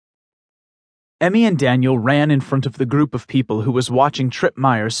Emmy and Daniel ran in front of the group of people who was watching Trip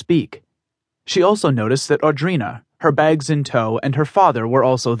Meyer speak. She also noticed that Audrina, her bags in tow, and her father were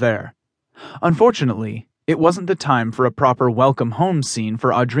also there. Unfortunately, it wasn't the time for a proper welcome home scene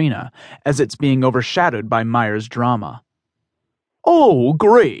for Audrina, as it's being overshadowed by Meyer's drama. "Oh,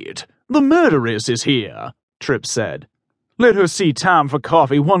 great! The Murderous is here," Trip said. "Let her see time for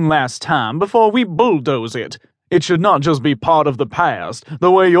coffee one last time before we bulldoze it. It should not just be part of the past,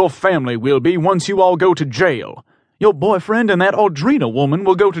 the way your family will be once you all go to jail. Your boyfriend and that Audrina woman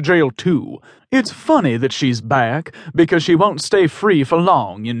will go to jail too. It's funny that she's back, because she won't stay free for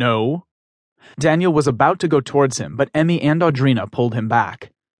long, you know." Daniel was about to go towards him, but Emmy and Audrina pulled him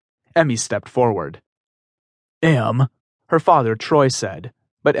back. Emmy stepped forward. "Em," her father Troy said,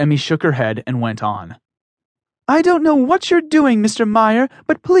 but Emmy shook her head and went on. "I don't know what you're doing, Mr. Meyer,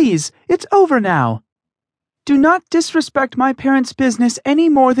 but please, it's over now. Do not disrespect my parents' business any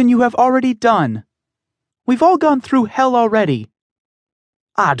more than you have already done. We've all gone through hell already."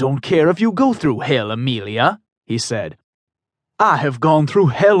 "I don't care if you go through hell, Amelia," he said. "I have gone through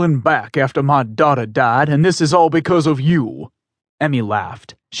hell and back after my daughter died, and this is all because of you." Emmy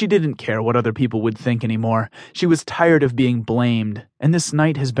laughed. She didn't care what other people would think anymore. She was tired of being blamed, and this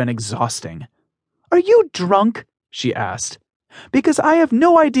night has been exhausting. "Are you drunk?" she asked. "Because I have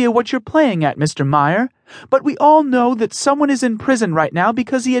no idea what you're playing at, Mr. Meyer, but we all know that someone is in prison right now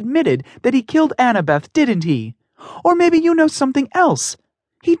because he admitted that he killed Annabeth, didn't he? Or maybe you know something else.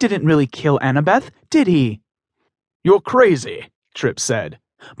 He didn't really kill Annabeth, did he?" "You're crazy," Trip said,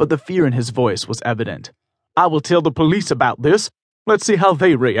 but the fear in his voice was evident. "I will tell the police about this. Let's see how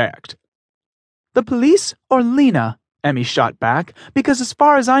they react." "The police or Lena?" Emmy shot back, "because as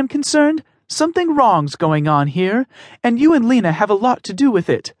far as I'm concerned, something wrong's going on here, and you and Lena have a lot to do with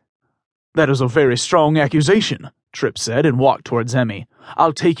it." "That is a very strong accusation," Trip said and walked towards Emmy.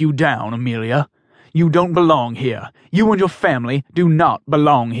 "I'll take you down, Amelia. You don't belong here. You and your family do not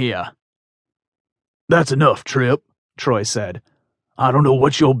belong here." "That's enough, Trip," Troy said. "I don't know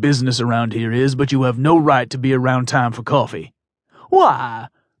what your business around here is, but you have no right to be around time for coffee." "Why?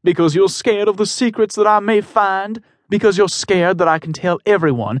 Because you're scared of the secrets that I may find? Because you're scared that I can tell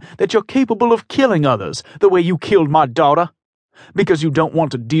everyone that you're capable of killing others the way you killed my daughter? Because you don't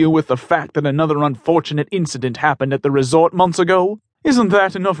want to deal with the fact that another unfortunate incident happened at the resort months ago? Isn't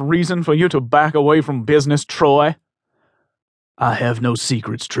that enough reason for you to back away from business, Troy?" "I have no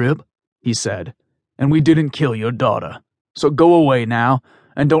secrets, Trip," he said, "and we didn't kill your daughter. So go away now,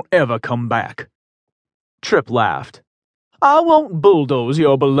 and don't ever come back." Trip laughed. "I won't bulldoze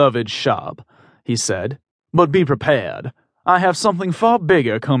your beloved shop," he said, "but be prepared. I have something far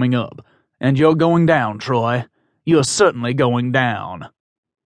bigger coming up, and you're going down, Troy. You're certainly going down."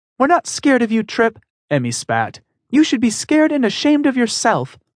 "We're not scared of you, Trip," Emmy spat. "You should be scared and ashamed of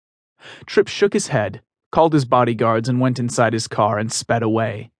yourself." Trip shook his head, called his bodyguards, and went inside his car and sped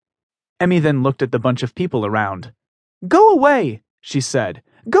away. Emmy then looked at the bunch of people around. "Go away," she said.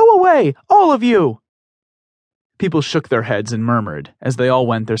 "Go away, all of you." People shook their heads and murmured as they all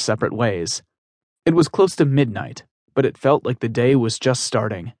went their separate ways. It was close to midnight, but it felt like the day was just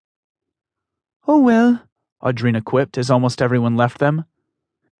starting. "Oh well," Audrina quipped as almost everyone left them.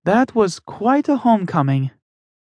 "That was quite a homecoming."